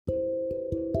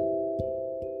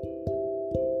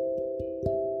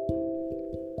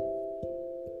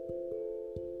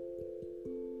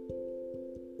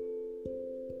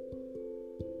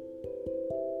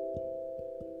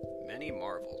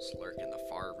holes lurk in the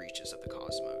far reaches of the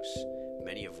cosmos,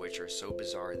 many of which are so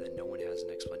bizarre that no one has an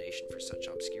explanation for such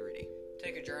obscurity.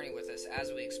 Take a journey with us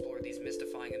as we explore these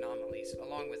mystifying anomalies,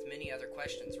 along with many other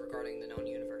questions regarding the known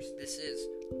universe. This is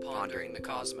Pondering the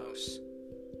Cosmos.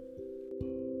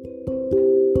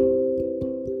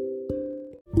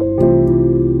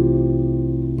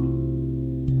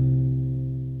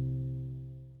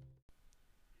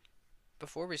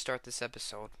 Before we start this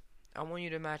episode, I want you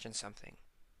to imagine something.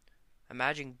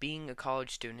 Imagine being a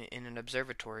college student in an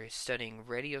observatory studying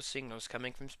radio signals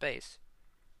coming from space.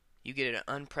 You get an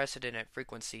unprecedented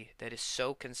frequency that is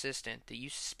so consistent that you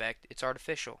suspect it's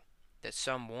artificial, that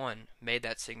someone made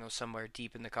that signal somewhere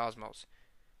deep in the cosmos.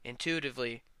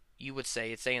 Intuitively, you would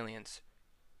say it's aliens.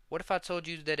 What if I told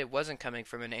you that it wasn't coming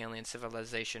from an alien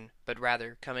civilization, but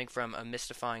rather coming from a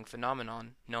mystifying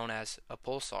phenomenon known as a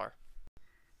pulsar?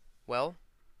 Well,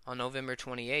 on November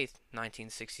 28,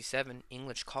 1967,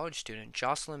 English college student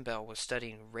Jocelyn Bell was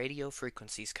studying radio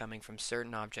frequencies coming from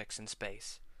certain objects in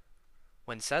space,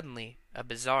 when suddenly a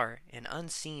bizarre and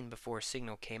unseen-before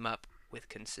signal came up with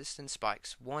consistent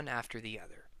spikes one after the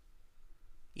other,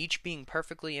 each being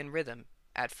perfectly in rhythm.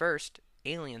 At first,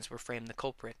 aliens were framed the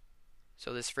culprit,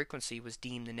 so this frequency was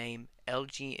deemed the name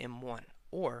LGM1,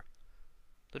 or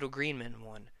Little Green Men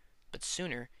 1, but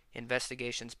sooner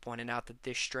investigations pointed out that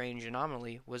this strange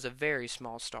anomaly was a very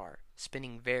small star,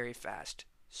 spinning very fast,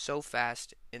 so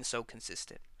fast and so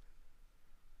consistent.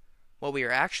 What we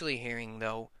are actually hearing,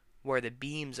 though, were the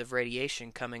beams of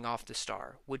radiation coming off the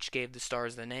star, which gave the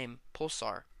stars the name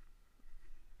Pulsar.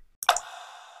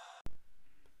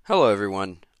 Hello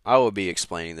everyone, I will be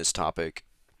explaining this topic.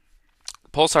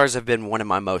 Pulsars have been one of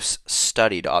my most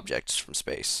studied objects from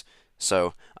space,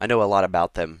 so I know a lot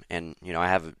about them, and I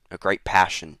have a great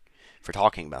passion for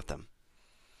talking about them.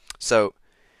 So,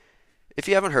 if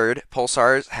you haven't heard,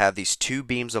 pulsars have these two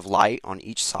beams of light on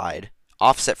each side,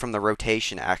 offset from the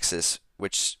rotation axis,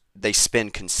 which they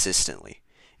spin consistently.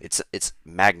 It's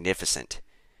magnificent.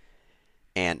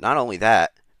 And not only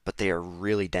that, but they are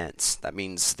really dense. That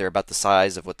means they're about the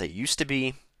size of what they used to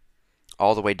be,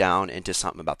 all the way down into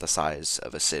something about the size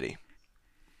of a city.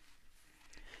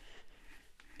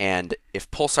 And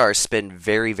if pulsars spin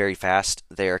very, very fast,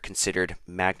 they are considered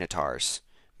magnetars.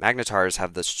 Magnetars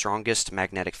have the strongest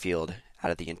magnetic field out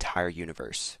of the entire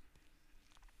universe.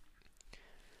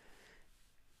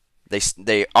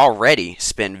 They already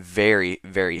spin very,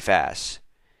 very fast.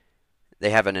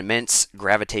 They have an immense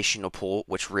gravitational pull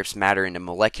which rips matter into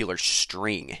molecular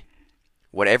string,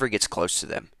 whatever gets close to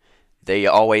them. They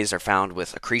always are found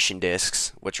with accretion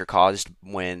disks, which are caused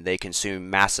when they consume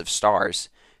massive stars,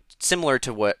 similar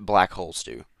to what black holes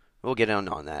do. We'll get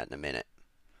on that in a minute.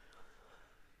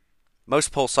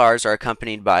 Most pulsars are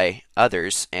accompanied by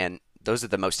others, and those are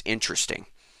the most interesting,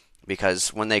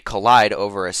 because when they collide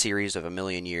over a series of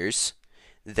 1,000,000 years,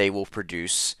 they will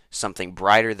produce something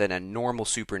brighter than a normal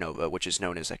supernova, which is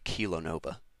known as a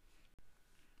kilonova.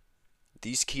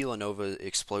 These kilonova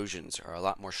explosions are a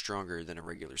lot more stronger than a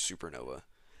regular supernova.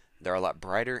 They're a lot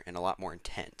brighter and a lot more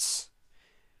intense.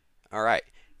 Alright,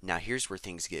 now here's where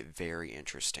things get very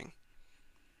interesting.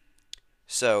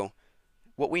 So,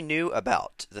 what we knew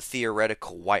about the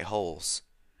theoretical white holes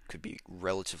could be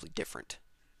relatively different.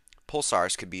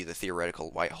 Pulsars could be the theoretical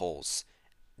white holes.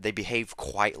 They behave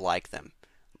quite like them,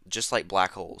 just like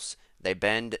black holes. They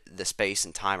bend the space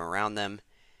and time around them,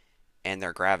 and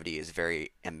their gravity is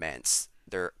very immense.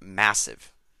 They're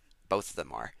massive. Both of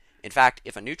them are. In fact,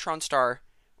 if a neutron star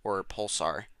or a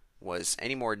pulsar was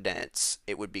any more dense,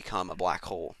 it would become a black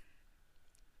hole.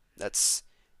 That's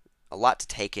a lot to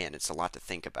take in. It's a lot to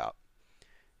think about.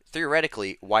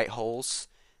 Theoretically, white holes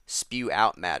spew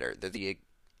out matter. They're the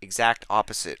exact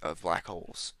opposite of black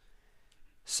holes.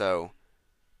 So,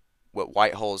 what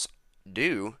white holes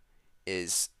do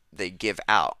is they give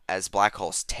out as black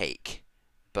holes take.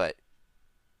 But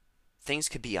things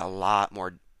could be a lot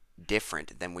more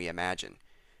different than we imagine.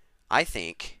 I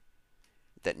think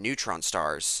that neutron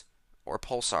stars or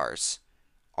pulsars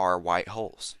are white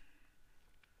holes.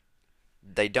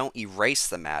 They don't erase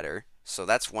the matter, so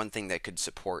that's one thing that could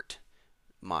support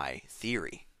my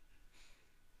theory.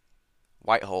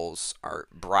 White holes are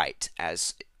bright,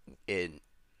 as in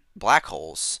black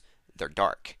holes, they're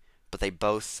dark, but they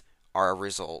both are a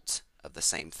result of the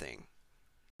same thing.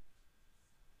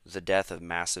 The death of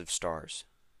massive stars.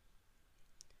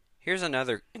 Here's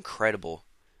another incredible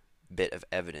bit of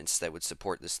evidence that would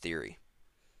support this theory.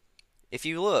 If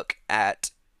you look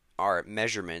at our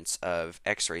measurements of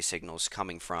X-ray signals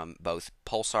coming from both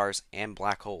pulsars and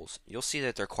black holes, you'll see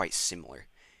that they're quite similar.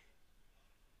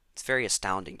 It's very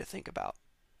astounding to think about.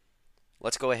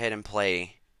 Let's go ahead and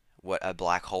play what a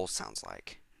black hole sounds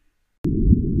like.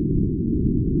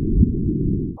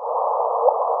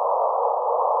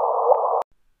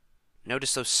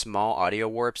 notice those small audio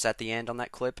warps at the end on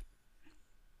that clip?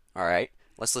 Alright,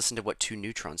 let's listen to what two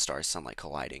neutron stars sound like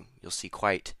colliding. You'll see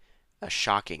quite a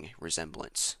shocking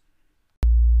resemblance.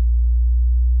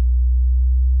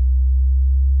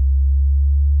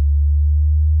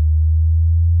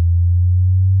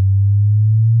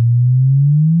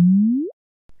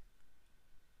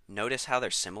 Notice how they're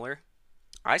similar?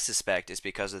 I suspect it's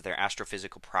because of their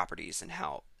astrophysical properties and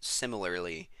how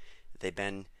similarly they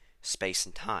bend space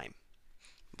and time.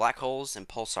 Black holes and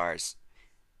pulsars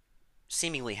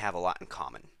seemingly have a lot in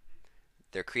common.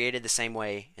 They're created the same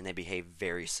way and they behave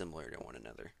very similar to one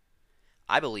another.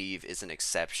 I believe it's an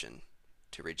exception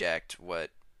to reject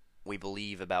what we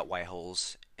believe about white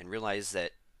holes and realize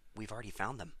that we've already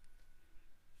found them.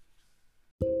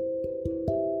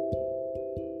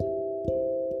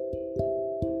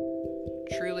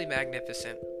 Truly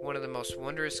magnificent, one of the most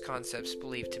wondrous concepts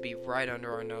believed to be right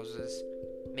under our noses.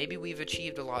 Maybe we've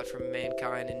achieved a lot from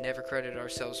mankind and never credited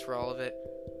ourselves for all of it.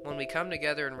 When we come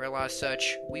together and realize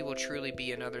such, we will truly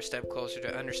be another step closer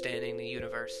to understanding the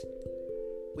universe.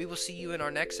 We will see you in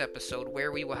our next episode,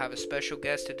 where we will have a special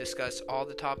guest to discuss all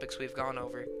the topics we've gone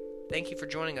over. Thank you for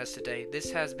joining us today.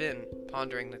 This has been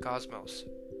Pondering the Cosmos.